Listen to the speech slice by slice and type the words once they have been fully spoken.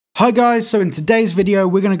Hi guys, so in today's video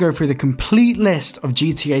we're going to go through the complete list of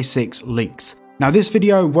GTA 6 leaks. Now this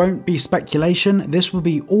video won't be speculation, this will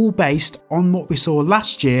be all based on what we saw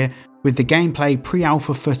last year with the gameplay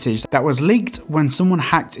pre-alpha footage that was leaked when someone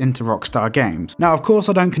hacked into Rockstar Games. Now of course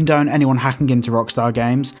I don't condone anyone hacking into Rockstar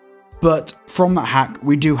Games, but from that hack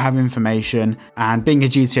we do have information, and being a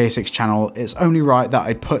GTA 6 channel, it's only right that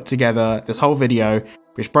I put together this whole video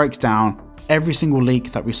which breaks down every single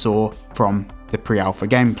leak that we saw from the pre-alpha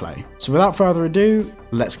gameplay. So without further ado,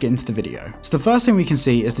 let's get into the video. So the first thing we can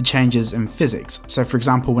see is the changes in physics. So for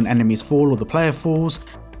example, when enemies fall or the player falls,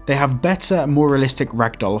 they have better, more realistic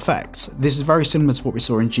ragdoll effects. This is very similar to what we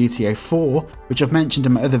saw in GTA 4, which I've mentioned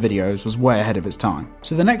in my other videos was way ahead of its time.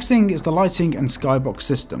 So the next thing is the lighting and skybox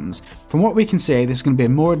systems. From what we can see, this is going to be a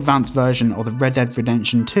more advanced version of the Red Dead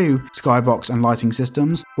Redemption 2 skybox and lighting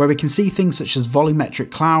systems, where we can see things such as volumetric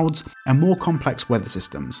clouds and more complex weather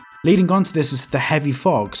systems. Leading on to this is the heavy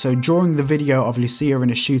fog. So during the video of Lucia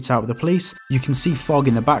in a shootout with the police, you can see fog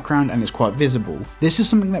in the background and it's quite visible. This is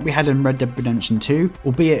something that we had in Red Dead Redemption 2,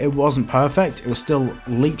 albeit it wasn't perfect, it was still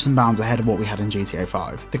leaps and bounds ahead of what we had in GTA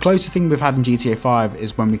 5. The closest thing we've had in GTA 5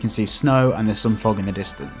 is when we can see snow and there's some fog in the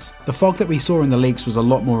distance. The fog that we saw in the leaks was a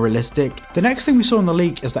lot more realistic. The next thing we saw in the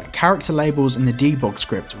leak is that character labels in the debug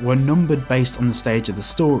script were numbered based on the stage of the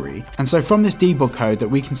story. And so from this debug code that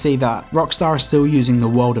we can see that Rockstar is still using the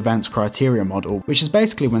world events criteria model, which is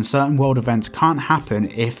basically when certain world events can't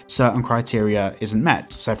happen if certain criteria isn't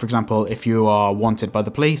met. So for example, if you are wanted by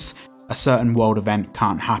the police, a certain world event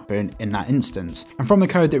can't happen in that instance. And from the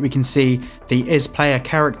code that we can see, the is player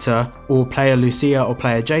character or player Lucia or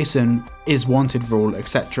player Jason is wanted rule,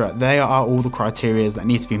 etc. They are all the criteria that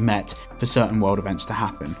need to be met for certain world events to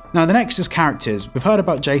happen. Now the next is characters. We've heard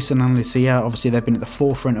about Jason and Lucia, obviously they've been at the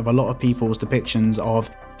forefront of a lot of people's depictions of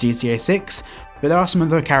GTA 6, but there are some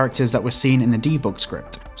other characters that were seen in the debug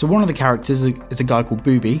script. So one of the characters is a guy called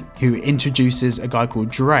Booby, who introduces a guy called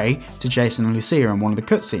Dre to Jason and Lucia in one of the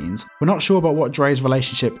cutscenes. We're not sure about what Dre's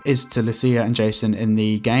relationship is to Lucia and Jason in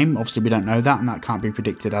the game. Obviously we don't know that, and that can't be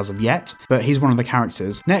predicted as of yet, but he's one of the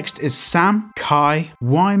characters. Next is Sam, Kai,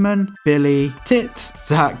 Wyman, Billy, Tit,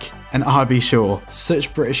 Zach, and RB Shaw.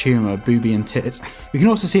 Such British humour, Booby and Tit. We can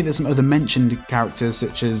also see there's some other mentioned characters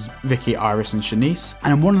such as Vicky, Iris and Shanice.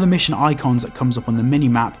 And in one of the mission icons that comes up on the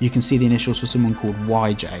mini-map, you can see the initials for someone called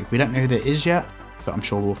YJ. We don't know who that is yet, but I'm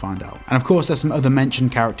sure we'll find out. And of course there's some other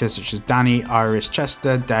mentioned characters such as Danny, Iris,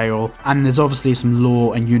 Chester, Dale, and there's obviously some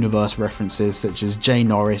lore and universe references such as Jay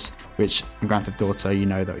Norris, which in Grand Theft Auto you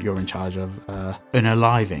know that you're in charge of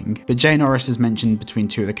unaliving, but Jay Norris is mentioned between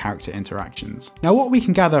two of the character interactions. Now what we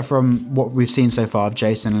can gather from what we've seen so far of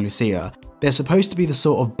Jason and Lucia, they're supposed to be the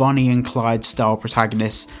sort of Bonnie and Clyde style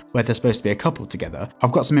protagonists where they're supposed to be a couple together.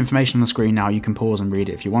 I've got some information on the screen now, you can pause and read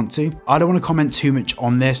it if you want to. I don't want to comment too much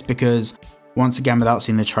on this because once again, without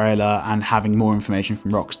seeing the trailer and having more information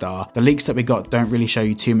from Rockstar, the leaks that we got don't really show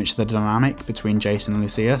you too much of the dynamic between Jason and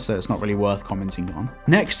Lucia, so it's not really worth commenting on.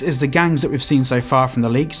 Next is the gangs that we've seen so far from the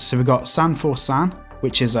leaks. So we've got San for San,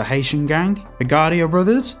 which is a Haitian gang, the Guardia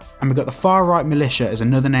Brothers, and we've got the Far Right Militia as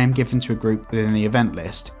another name given to a group within the event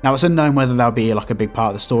list. Now it's unknown whether they'll be like a big part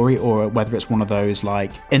of the story or whether it's one of those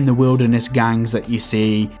like in the wilderness gangs that you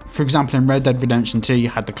see. For example, in Red Dead Redemption 2 you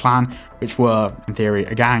had the Clan, which were in theory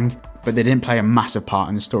a gang, but they didn't play a massive part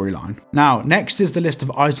in the storyline. Now, next is the list of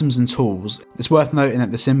items and tools. It's worth noting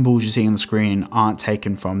that the symbols you see on the screen aren't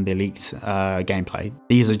taken from the leaked gameplay.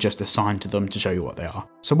 These are just assigned to them to show you what they are.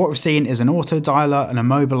 So what we've seen is an auto dialer, an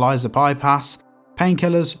immobilizer bypass,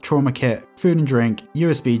 painkillers, trauma kit, food and drink,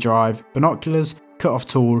 USB drive, binoculars, cut-off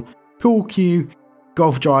tool, pool cue,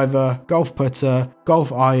 golf driver, golf putter,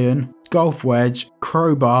 golf iron, golf wedge,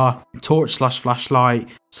 crowbar, torch/flashlight,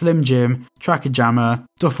 Slim Jim, tracker jammer,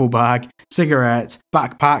 duffel bag, cigarette,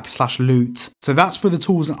 backpack/ loot. So that's for the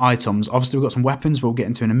tools and items. Obviously we've got some weapons we'll get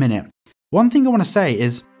into in a minute. One thing I want to say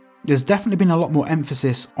is there's definitely been a lot more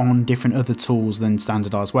emphasis on different other tools than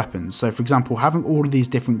standardized weapons. So for example, having all of these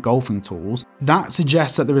different golfing tools, that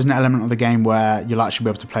suggests that there is an element of the game where you'll actually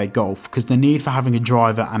be able to play golf, because the need for having a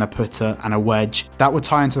driver and a putter and a wedge, that would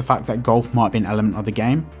tie into the fact that golf might be an element of the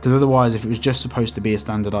game, because otherwise if it was just supposed to be a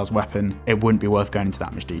standardized weapon, it wouldn't be worth going into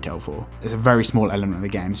that much detail for. It's a very small element of the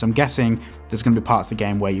game, so I'm guessing there's going to be parts of the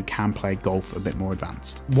game where you can play golf a bit more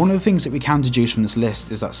advanced. One of the things that we can deduce from this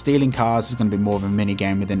list is that stealing cars is going to be more of a mini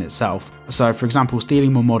game within itself. So for example,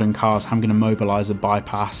 stealing more modern cars, having an immobilizer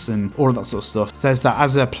bypass and all of that sort of stuff says that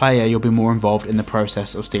as a player you'll be more involved in the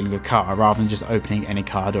process of stealing a car rather than just opening any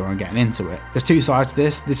car door and getting into it. There's two sides to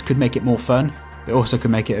this. This could make it more fun, but also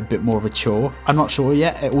could make it a bit more of a chore. I'm not sure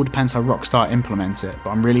yet, it all depends how Rockstar implement it, but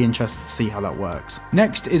I'm really interested to see how that works.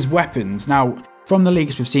 Next is weapons. Now From the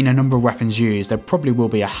leaks, we've seen a number of weapons used. There probably will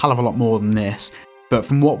be a hell of a lot more than this, but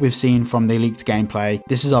from what we've seen from the leaked gameplay,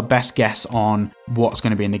 this is our best guess on what's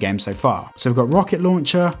going to be in the game so far. So we've got rocket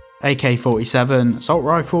launcher, AK-47 assault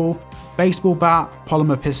rifle, baseball bat,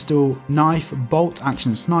 polymer pistol, knife, bolt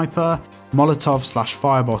action sniper,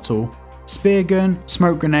 Molotov/fire bottle, spear gun,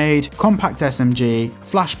 smoke grenade, compact SMG,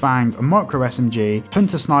 flashbang, a micro SMG,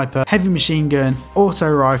 hunter sniper, heavy machine gun, auto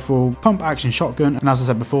rifle, pump action shotgun, and as I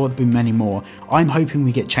said before, there'll be many more. I'm hoping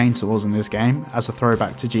we get chainsaws in this game as a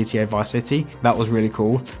throwback to GTA Vice City. That was really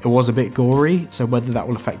cool. It was a bit gory, so whether that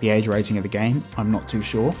will affect the age rating of the game, I'm not too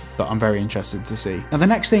sure, but I'm very interested to see. Now the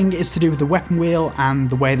next thing is to do with the weapon wheel and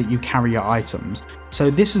the way that you carry your items. So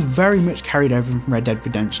this is very much carried over from Red Dead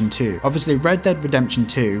Redemption 2. Obviously Red Dead Redemption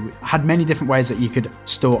 2 had many different ways that you could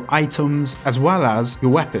store items as well as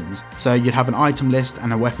your weapons. So you'd have an item list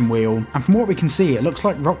and a weapon wheel. And from what we can see, it looks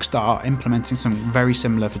like Rockstar are implementing something very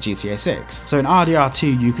similar for GTA 6. So in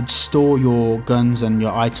RDR2, you could store your guns and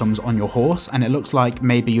your items on your horse, and it looks like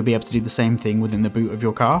maybe you'll be able to do the same thing within the boot of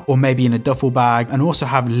your car, or maybe in a duffel bag, and also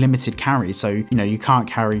have limited carry. So, you know, you can't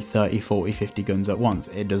carry 30, 40, 50 guns at once.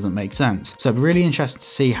 It doesn't make sense. So really interesting to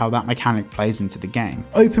see how that mechanic plays into the game.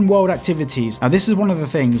 Open world activities. Now this is one of the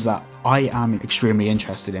things that I am extremely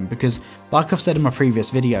interested in, because like I've said in my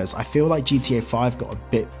previous videos, I feel like GTA 5 got a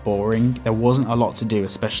bit boring. There wasn't a lot to do,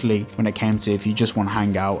 especially when it came to if you just want to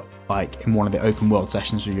hang out like in one of the open world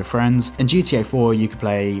sessions with your friends. In GTA 4 you could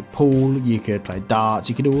play pool, you could play darts,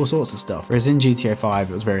 you could do all sorts of stuff, whereas in GTA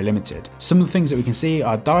 5 it was very limited. Some of the things that we can see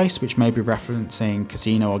are dice, which may be referencing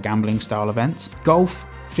casino or gambling style events, golf,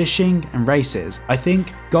 fishing and races. I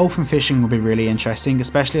think golf and fishing will be really interesting,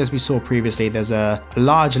 especially as we saw previously there's a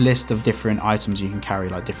large list of different items you can carry,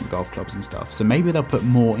 like different golf clubs and stuff. So maybe they'll put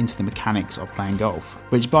more into the mechanics of playing golf,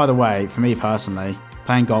 which by the way, for me personally,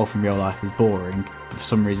 playing golf in real life is boring, but for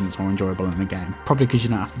some reason it's more enjoyable in the game, probably because you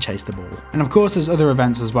don't have to chase the ball. And of course there's other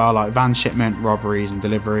events as well, like van shipment, robberies and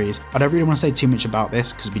deliveries. I don't really want to say too much about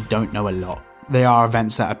this because we don't know a lot. They are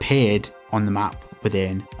events that appeared on the map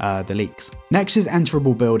within the leaks. Next is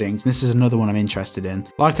enterable buildings. This is another one I'm interested in.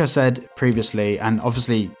 Like I said previously, and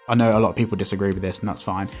obviously I know a lot of people disagree with this, and that's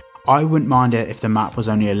fine. I wouldn't mind it if the map was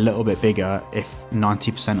only a little bit bigger if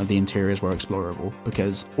 90% of the interiors were explorable,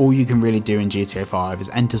 because all you can really do in GTA 5 is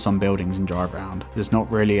enter some buildings and drive around. There's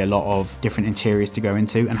not really a lot of different interiors to go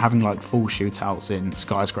into, and having like full shootouts in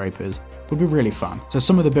skyscrapers would be really fun. So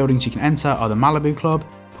some of the buildings you can enter are the Malibu Club,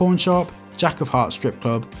 Pawn Shop, Jack of Hearts strip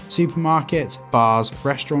club, supermarkets, bars,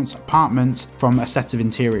 restaurants, apartments from a set of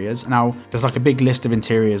interiors. Now there's like a big list of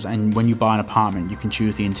interiors, and when you buy an apartment you can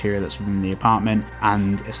choose the interior that's within the apartment,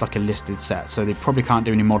 and it's like a listed set, so they probably can't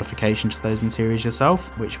do any modification to those interiors yourself,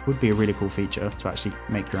 which would be a really cool feature to actually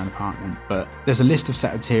make your own apartment. But there's a list of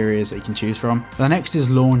set interiors that you can choose from. The next is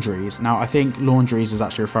laundries. Now I think laundries is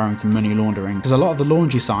actually referring to money laundering, because a lot of the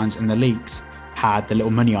laundry signs in the leaks had the little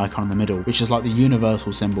money icon in the middle, which is like the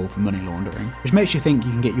universal symbol for money laundering, which makes you think you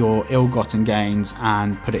can get your ill-gotten gains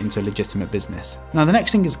and put it into a legitimate business. Now the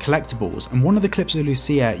next thing is collectibles, and one of the clips of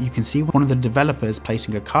Lucia you can see one of the developers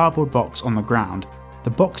placing a cardboard box on the ground. The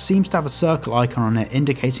box seems to have a circle icon on it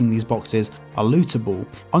indicating these boxes are lootable.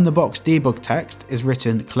 On the box debug text is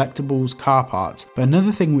written collectibles car parts, but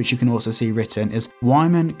another thing which you can also see written is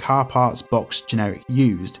Wyman car parts box generic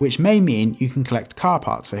used, which may mean you can collect car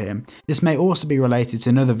parts for him. This may also be related to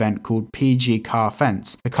another event called PG Car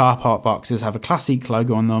Fence. The car part boxes have a classic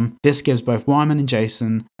logo on them. This gives both Wyman and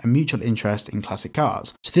Jason a mutual interest in classic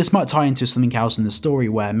cars. So this might tie into something else in the story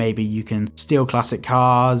where maybe you can steal classic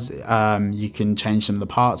cars, you can change some of the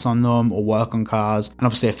parts on them or work on cars, and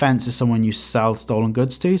obviously a fence is someone you sell stolen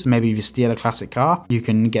goods to, so maybe if you steal a classic car you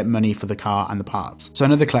can get money for the car and the parts. So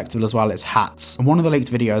another collectible as well is hats, and one of the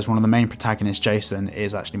leaked videos one of the main protagonists, Jason,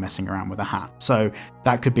 is actually messing around with a hat, so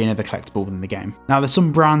that could be another collectible within the game. Now there's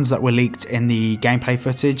some brands that were leaked in the gameplay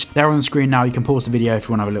footage. They're on the screen now, you can pause the video if you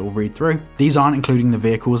want to have a little read through. These aren't including the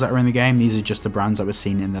vehicles that are in the game, these are just the brands that were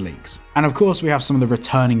seen in the leaks. And of course we have some of the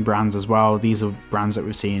returning brands as well. These are brands that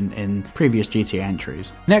we've seen in previous GTA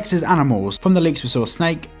entries. Next is animals. From the leaks we saw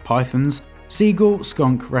snake, pythons, seagull,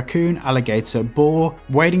 skunk, raccoon, alligator, boar,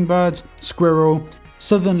 wading birds, squirrel,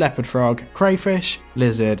 southern leopard frog, crayfish,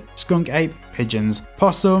 lizard, skunk ape, pigeons,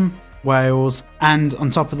 possum, whales, And on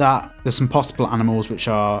top of that, there's some possible animals, which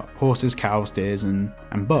are horses, cows, deers, and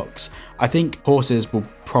bucks. I think horses will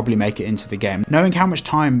probably make it into the game. Knowing how much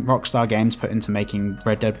time Rockstar Games put into making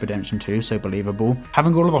Red Dead Redemption 2 so believable,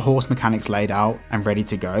 having all of the horse mechanics laid out and ready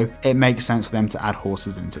to go, it makes sense for them to add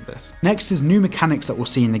horses into this. Next is new mechanics that we'll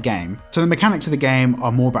see in the game. So the mechanics of the game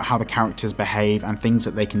are more about how the characters behave and things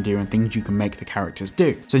that they can do and things you can make the characters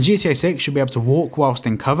do. So in GTA 6, you'll be able to walk whilst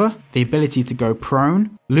in cover, the ability to go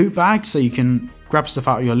prone, loot bags, so you can grab stuff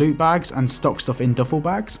out of your loot bags and stock stuff in duffel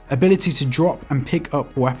bags, ability to drop and pick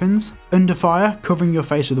up weapons, under fire, covering your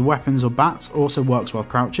face with weapons or bats also works while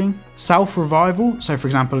crouching, self-revival, so for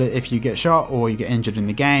example if you get shot or you get injured in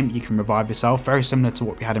the game, you can revive yourself, very similar to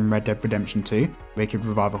what we had in Red Dead Redemption 2, where you could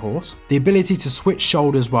revive a horse. The ability to switch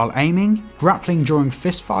shoulders while aiming, grappling during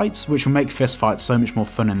fist fights, which will make fist fights so much more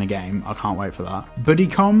fun in the game, I can't wait for that, buddy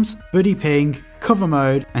comms, buddy ping, cover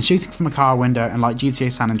mode, and shooting from a car window, and like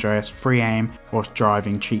GTA San Andreas, free aim whilst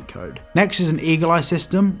driving cheat code. Next is an eagle eye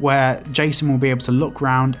system where Jason will be able to look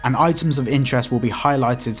around and items of interest will be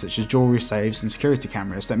highlighted, such as jewelry safes and security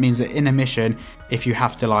cameras. That means that in a mission, if you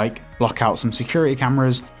have to like block out some security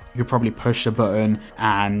cameras, you could probably push a button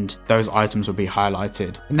and those items will be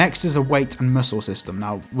highlighted. Next is a weight and muscle system.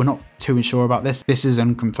 Now, we're not too sure about this. This is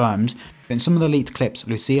unconfirmed. But in some of the leaked clips,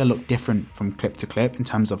 Lucia looked different from clip to clip in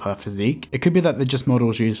terms of her physique. It could be that they're just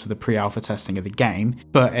models used for the pre-alpha testing of the game,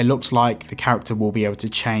 but it looks like the character will be able to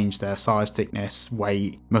change their size, thickness,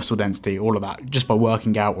 weight, muscle density, all of that, just by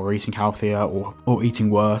working out or eating healthier or eating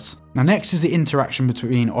worse. Now next is the interaction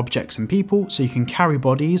between objects and people, so you can carry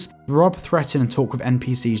bodies, rob, threaten and talk with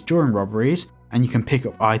NPCs during robberies, and you can pick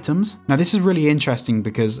up items. Now this is really interesting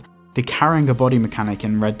because the carrying a body mechanic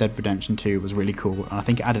in Red Dead Redemption 2 was really cool, and I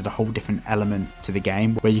think it added a whole different element to the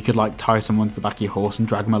game where you could like tie someone to the back of your horse and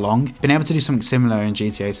drag them along. Being able to do something similar in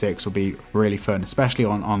GTA 6 will be really fun, especially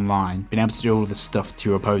online. Being able to do all of this stuff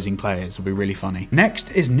to opposing players will be really funny. Next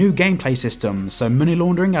is new gameplay systems, so money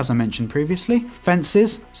laundering as I mentioned previously,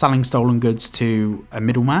 fences, selling stolen goods to a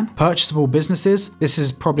middleman, purchasable businesses, this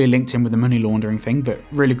is probably linked in with the money laundering thing, but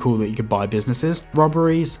really cool that you could buy businesses,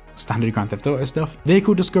 robberies, standard Grand Theft Auto stuff,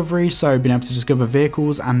 vehicle discovery, so being able to discover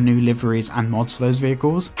vehicles and new liveries and mods for those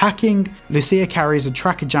vehicles. Hacking, Lucia carries a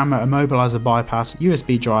tracker jammer, a mobilizer bypass,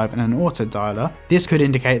 USB drive and an auto dialer. This could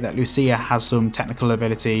indicate that Lucia has some technical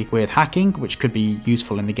ability with hacking, which could be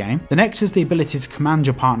useful in the game. The next is the ability to command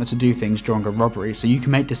your partner to do things during a robbery, so you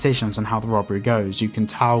can make decisions on how the robbery goes. You can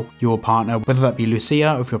tell your partner, whether that be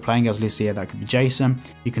Lucia or if you're playing as Lucia that could be Jason,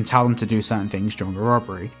 you can tell them to do certain things during a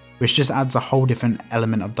robbery, which just adds a whole different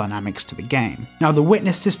element of dynamics to the game. Now the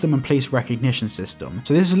witness system and police recognition system.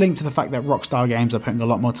 So this is linked to the fact that Rockstar Games are putting a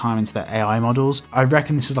lot more time into their AI models. I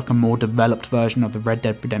reckon this is like a more developed version of the Red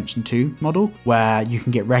Dead Redemption 2 model, where you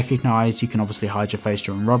can get recognized, you can obviously hide your face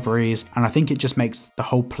during robberies, and I think it just makes the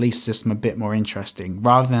whole police system a bit more interesting.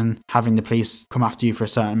 Rather than having the police come after you for a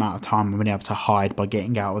certain amount of time and being able to hide by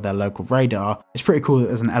getting out of their local radar, it's pretty cool that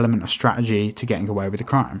there's an element of strategy to getting away with the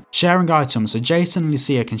crime. Sharing items. So Jason and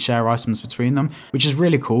Lucia can share items between them, which is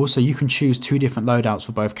really cool. So you can choose 2 different loadouts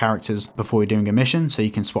for both characters before you're doing a mission, so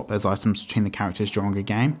you can swap those items between the characters during a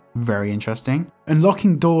game. Very interesting.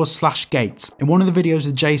 Unlocking doors / gates. In one of the videos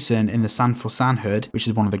with Jason in the San Forsan hood, which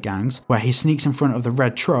is one of the gangs, where he sneaks in front of the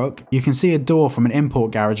red truck, you can see a door from an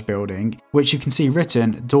import garage building, which you can see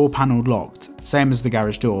written door panel locked, same as the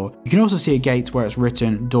garage door. You can also see a gate where it's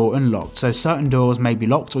written door unlocked, so certain doors may be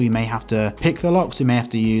locked, or you may have to pick the locks, you may have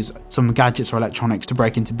to use some gadgets or electronics to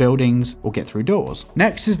break into buildings or get through doors.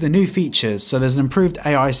 Next is the new features. So there's an improved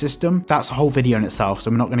AI system. That's a whole video in itself,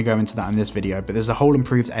 so we're not going to go into that in this video, but there's a whole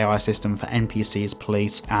improved AI system for NPCs,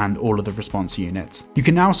 police, and all of the response units. You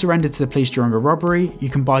can now surrender to the police during a robbery. You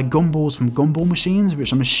can buy gumballs from gumball machines,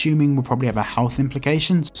 which I'm assuming will probably have a health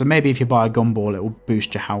implication. So maybe if you buy a gumball, it will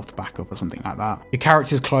boost your health back up or something like that. Your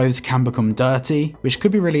character's clothes can become dirty, which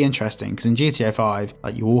could be really interesting because in GTA 5,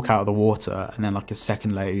 like you walk out of the water and then like a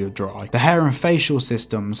second later you're dry. The hair and facial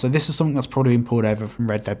system. So this is something that's probably been pulled over from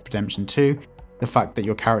Red Dead Redemption 2. The fact that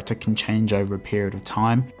your character can change over a period of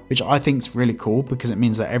time, which I think is really cool because it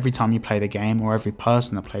means that every time you play the game, or every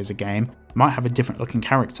person that plays a game might have a different looking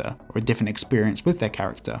character or a different experience with their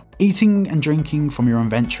character. Eating and drinking from your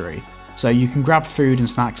inventory. So you can grab food and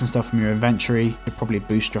snacks and stuff from your inventory, it'll probably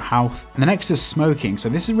boost your health. And the next is smoking. So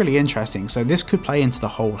this is really interesting. So this could play into the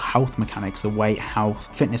whole health mechanics, the weight,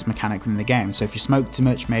 health, fitness mechanic within the game. So if you smoke too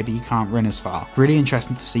much, maybe you can't run as far. Really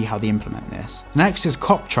interesting to see how they implement this. Next is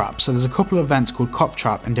cop traps. So there's a couple of events called cop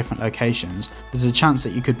trap in different locations. There's a chance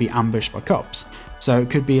that you could be ambushed by cops. So it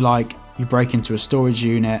could be like you break into a storage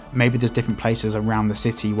unit, maybe there's different places around the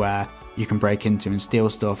city where you can break into and steal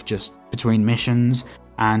stuff just between missions.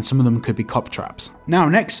 and some of them could be cop traps. Now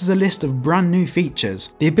next is a list of brand new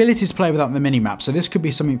features. The ability to play without the minimap, so this could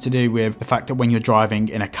be something to do with the fact that when you're driving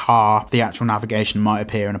in a car, the actual navigation might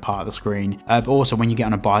appear in a part of the screen, but also when you get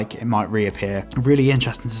on a bike it might reappear. Really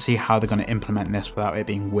interesting to see how they're going to implement this without it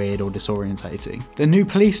being weird or disorientating. The new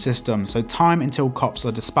police system, so time until cops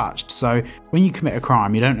are dispatched, so when you commit a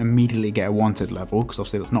crime you don't immediately get a wanted level because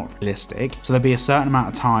obviously that's not realistic, so there'll be a certain amount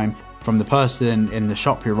of time from the person in the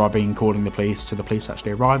shop you're robbing calling the police to the police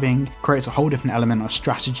actually arriving. Creates a whole different element of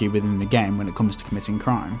strategy within the game when it comes to committing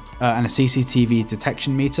crimes. And a CCTV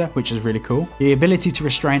detection meter, which is really cool. The ability to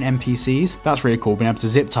restrain NPCs, that's really cool. Being able to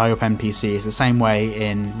zip tie up NPCs the same way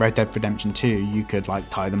in Red Dead Redemption 2 you could like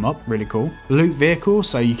tie them up, really cool. Loot vehicles,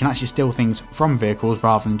 so you can actually steal things from vehicles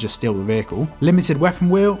rather than just steal the vehicle. Limited weapon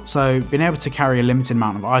wheel, so being able to carry a limited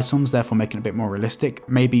amount of items, therefore making it a bit more realistic.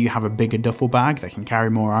 Maybe you have a bigger duffel bag that can carry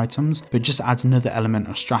more items, but just adds another element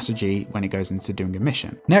of strategy when it goes into doing a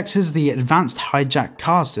mission. Next is the advanced hijack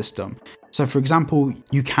cars system. So for example,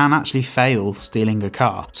 you can actually fail stealing a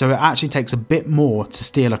car. So it actually takes a bit more to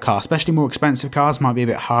steal a car, especially more expensive cars might be a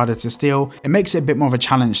bit harder to steal. It makes it a bit more of a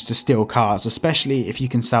challenge to steal cars, especially if you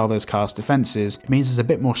can sell those cars to fences. It means there's a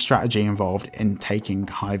bit more strategy involved in taking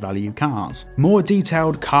high value cars. More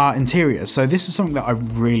detailed car interiors. So this is something that I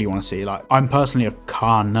really want to see. Like, I'm personally a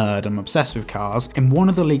car nerd, I'm obsessed with cars. In one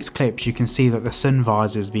of the leaked clips, you can see that the sun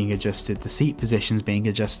visor is being adjusted, the seat positions being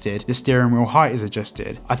adjusted, the steering wheel height is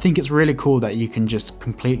adjusted. I think it's really cool that you can just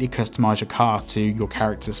completely customize your car to your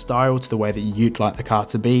character's style, to the way that you'd like the car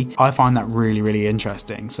to be. I find that really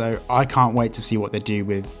interesting, so I can't wait to see what they do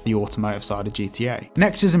with the automotive side of GTA.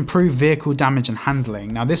 Next is improved vehicle damage and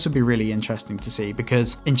handling. Now this would be really interesting to see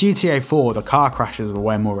because in GTA 4 the car crashes were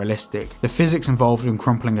way more realistic. The physics involved in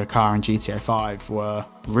crumpling a car in GTA 5 were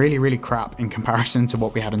really crap in comparison to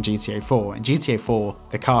what we had in GTA 4. In GTA 4,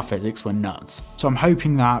 the car physics were nuts. So I'm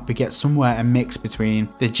hoping that we get somewhere a mix between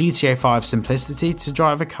the GTA 5 simplicity to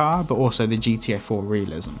drive a car, but also the GTA 4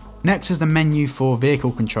 realism. Next is the menu for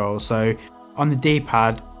vehicle control. So on the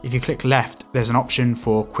D-pad, if you click left, there's an option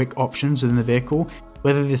for quick options within the vehicle.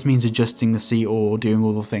 Whether this means adjusting the seat or doing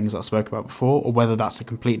all the things that I spoke about before, or whether that's a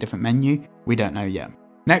complete different menu, we don't know yet.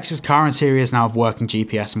 Next is car interiors now have working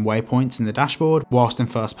GPS and waypoints in the dashboard whilst in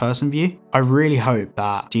first person view. I really hope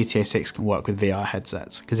that GTA 6 can work with VR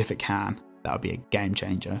headsets, because if it can, that would be a game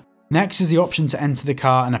changer. Next is the option to enter the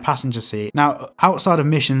car in a passenger seat. Now, outside of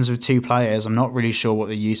missions with 2 players, I'm not really sure what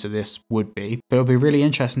the use of this would be, but it'll be really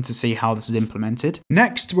interesting to see how this is implemented.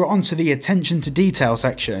 Next, we're onto the attention to detail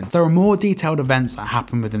section. There are more detailed events that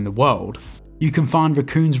happen within the world. You can find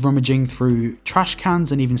raccoons rummaging through trash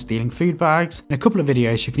cans and even stealing food bags. In a couple of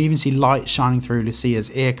videos, you can even see light shining through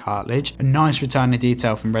Lucia's ear cartilage, a nice return of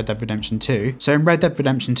detail from Red Dead Redemption 2. So in Red Dead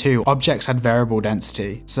Redemption 2, objects had variable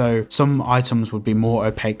density, so some items would be more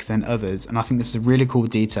opaque than others, and I think this is a really cool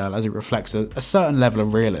detail as it reflects a certain level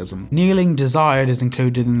of realism. Kneeling desired is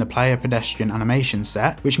included in the player pedestrian animation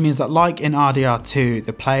set, which means that like in RDR2,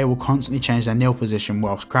 the player will constantly change their kneel position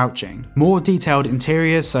whilst crouching. More detailed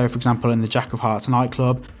interiors, so for example in the Jack of Hearts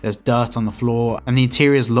nightclub, there's dirt on the floor and the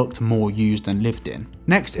interiors looked more used and lived in.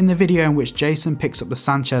 Next, in the video in which Jason picks up the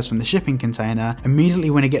Sanchez from the shipping container, immediately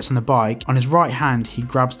when he gets on the bike, on his right hand he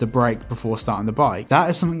grabs the brake before starting the bike. That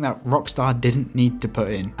is something that Rockstar didn't need to put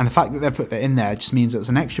in, and the fact that they put that in there just means there's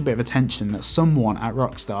an extra bit of attention that someone at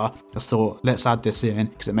Rockstar has thought, let's add this in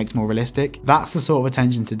because it makes it more realistic. That's the sort of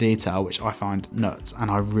attention to detail which I find nuts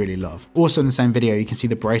and I really love. Also in the same video you can see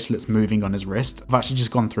the bracelets moving on his wrist. I've actually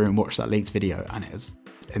just gone through and watched that leaked video and it's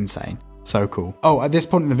insane. So cool. Oh, at this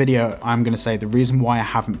point in the video, I'm going to say the reason why I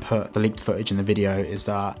haven't put the leaked footage in the video is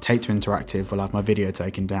that Take-Two Interactive will have my video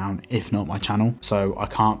taken down, if not my channel, so I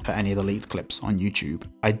can't put any of the leaked clips on YouTube.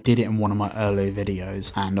 I did it in one of my earlier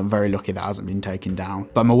videos, and I'm very lucky that hasn't been taken down.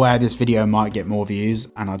 But I'm aware this video might get more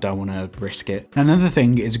views, and I don't want to risk it. Another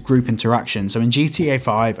thing is group interaction. So in GTA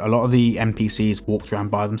 5, a lot of the NPCs walked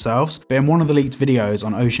around by themselves, but in one of the leaked videos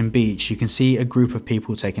on Ocean Beach, you can see a group of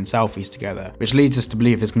people taking selfies together, which leads us to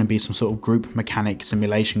believe there's going to be some sort of group mechanic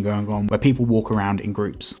simulation going on where people walk around in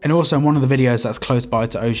groups. And also in one of the videos that's close by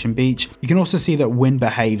to Ocean Beach, you can also see that wind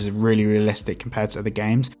behaves really realistic compared to other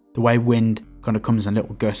games. The way wind kind of comes in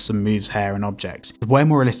little gusts and moves hair and objects is way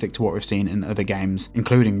more realistic to what we've seen in other games,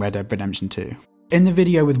 including Red Dead Redemption 2. In the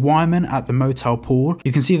video with Wyman at the motel pool,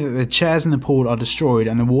 you can see that the chairs in the pool are destroyed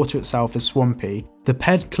and the water itself is swampy, The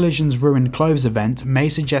Ped Collisions Ruined Clothes event may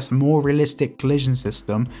suggest a more realistic collision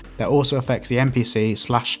system that also affects the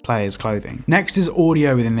NPC/player's clothing. Next is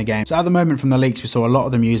audio within the game. So at the moment from the leaks we saw a lot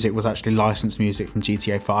of the music was actually licensed music from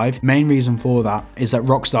GTA 5. Main reason for that is that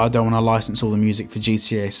Rockstar don't want to license all the music for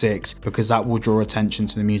GTA 6 because that will draw attention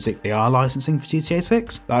to the music they are licensing for GTA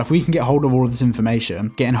 6. Like, if we can get hold of all of this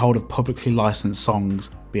information, getting hold of publicly licensed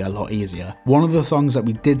songs be a lot easier. One of the songs that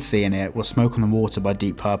we did see in it was Smoke on the Water by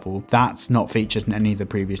Deep Purple. That's not featured in any of the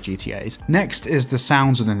previous GTAs. Next is the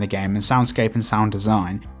sounds within the game and soundscape and sound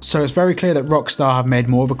design. So it's very clear that Rockstar have made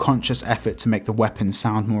more of a conscious effort to make the weapons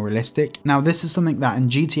sound more realistic. Now this is something that in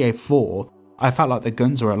GTA 4 I felt like the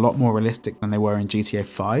guns were a lot more realistic than they were in GTA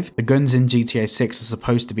 5. The guns in GTA 6 are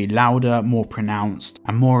supposed to be louder, more pronounced,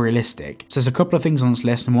 and more realistic. So there's a couple of things on this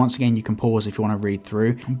list, and once again you can pause if you want to read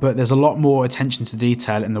through, but there's a lot more attention to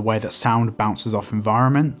detail in the way that sound bounces off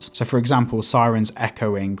environments. So for example, sirens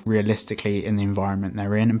echoing realistically in the environment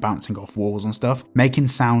they're in and bouncing off walls and stuff, making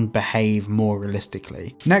sound behave more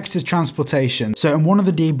realistically. Next is transportation. So in one of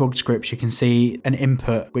the debugged scripts you can see an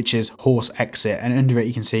input which is horse exit, and under it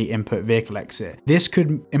you can see input vehicle exit. This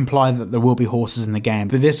could imply that there will be horses in the game,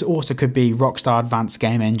 but this also could be Rockstar Advanced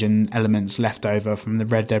Game Engine elements left over from the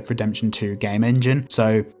Red Dead Redemption 2 game engine,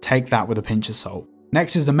 so take that with a pinch of salt.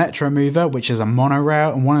 Next is the Metro Mover, which is a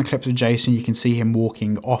monorail, and one of the clips of Jason you can see him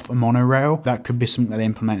walking off a monorail. That could be something that they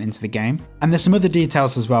implement into the game. And there's some other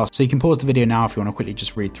details as well, so you can pause the video now if you want to quickly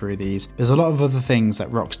just read through these. There's a lot of other things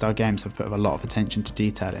that Rockstar Games have put a lot of attention to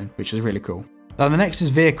detail in, which is really cool. Now the next is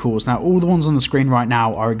vehicles. Now all the ones on the screen right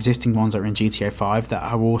now are existing ones that are in GTA 5 that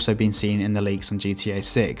have also been seen in the leaks on GTA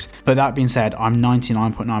 6. But that being said, I'm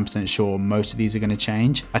 99.9% sure most of these are going to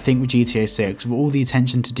change. I think with GTA 6, with all the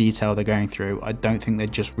attention to detail they're going through, I don't think they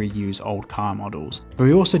just reuse old car models. But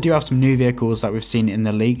we also do have some new vehicles that we've seen in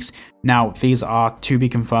the leaks. Now these are to be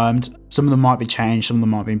confirmed. Some of them might be changed, some of them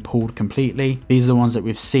might be pulled completely. These are the ones that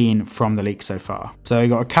we've seen from the leak so far. So you've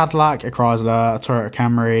got a Cadillac, a Chrysler, a Toyota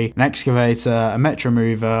Camry, an excavator, a Metro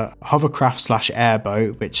Mover, a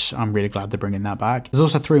hovercraft/airboat, which I'm really glad they're bringing that back. There's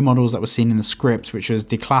also 3 models that were seen in the script, which was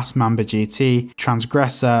D-Class Mamba GT,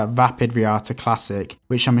 Transgressor, Vapid Reata Classic,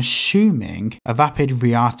 which I'm assuming a Vapid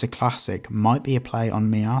Reata Classic might be a play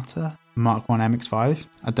on Miata. Mark 1 MX-5?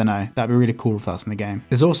 I don't know. That'd be really cool if that's in the game.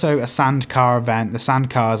 There's also a sand car event. The sand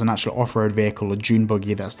car is an actual off-road vehicle, a dune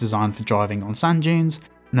buggy that's designed for driving on sand dunes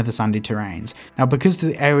and other sandy terrains. Now because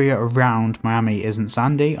the area around Miami isn't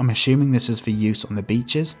sandy, I'm assuming this is for use on the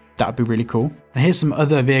beaches. That'd be really cool. And here's some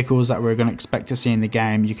other vehicles that we're going to expect to see in the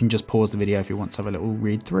game. You can just pause the video if you want to have a little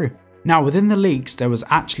read through. Now within the leaks there was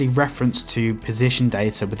actually reference to position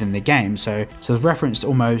data within the game, so there's reference to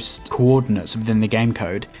almost coordinates within the game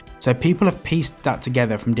code. So people have pieced that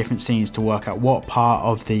together from different scenes to work out what part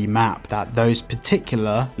of the map that those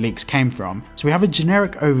particular leaks came from. So we have a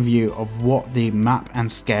generic overview of what the map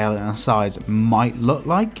and scale and size might look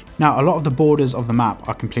like. Now a lot of the borders of the map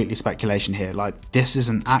are completely speculation here, like this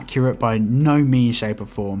isn't accurate by no means, shape or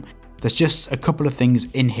form. There's just a couple of things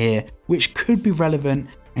in here which could be relevant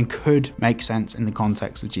and could make sense in the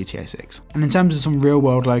context of GTA 6. And in terms of some real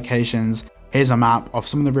world locations, here's a map of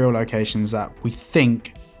some of the real locations that we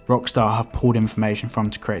think Rockstar have pulled information from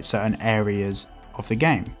to create certain areas of the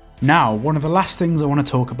game. Now, one of the last things I want to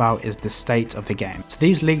talk about is the state of the game. So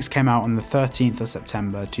these leaks came out on the 13th of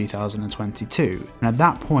September 2022, and at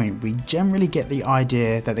that point we generally get the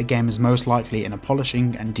idea that the game is most likely in a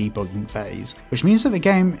polishing and debugging phase, which means that the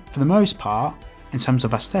game, for the most part, in terms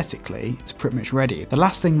of aesthetically, it's pretty much ready. The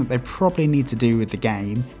last thing that they probably need to do with the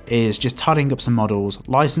game is just tidying up some models,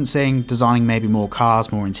 licensing, designing maybe more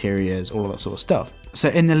cars, more interiors, all of that sort of stuff. So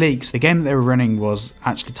in the leaks, the game that they were running was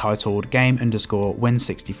actually titled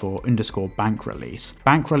game_Win64_bank release.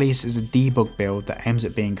 Bank release is a debug build that aims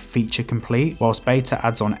at being feature complete, whilst beta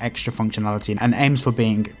adds on extra functionality and aims for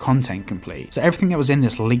being content complete. So everything that was in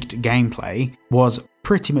this leaked gameplay was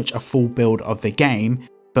pretty much a full build of the game,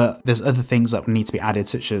 but there's other things that need to be added,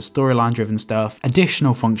 such as storyline driven stuff,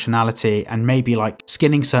 additional functionality, and maybe like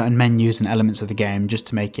skinning certain menus and elements of the game just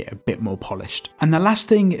to make it a bit more polished. And the last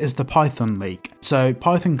thing is the Python leak. So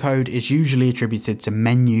Python code is usually attributed to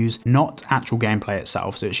menus, not actual gameplay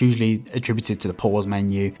itself. So it's usually attributed to the pause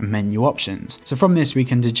menu and menu options. So from this we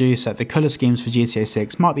can deduce that the color schemes for GTA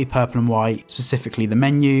 6 might be purple and white, specifically the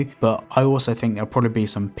menu, but I also think there'll probably be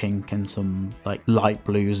some pink and some like light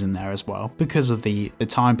blues in there as well, because of the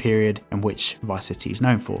time time period in which Vice City is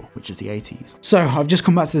known for, which is the 80s. So I've just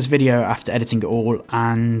come back to this video after editing it all,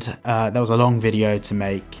 and that was a long video to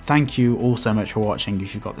make. Thank you all so much for watching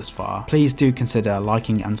if you got this far. Please do consider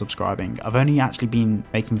liking and subscribing. I've only actually been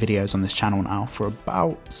making videos on this channel now for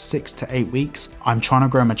about 6 to 8 weeks. I'm trying to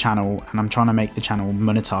grow my channel, and I'm trying to make the channel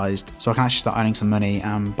monetized so I can actually start earning some money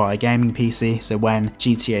and buy a gaming PC, so when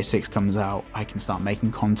GTA 6 comes out I can start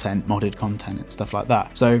making content, modded content and stuff like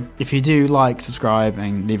that. So if you do like, subscribe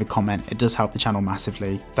and leave a comment, it does help the channel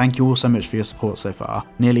massively. Thank you all so much for your support so far.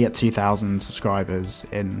 Nearly at 2,000 subscribers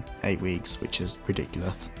in 8 weeks, which is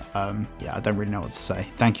ridiculous. Yeah, I don't really know what to say.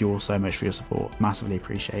 Thank you all so much for your support, massively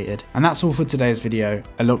appreciated. And that's all for today's video.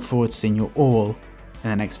 I look forward to seeing you all in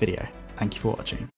the next video. Thank you for watching.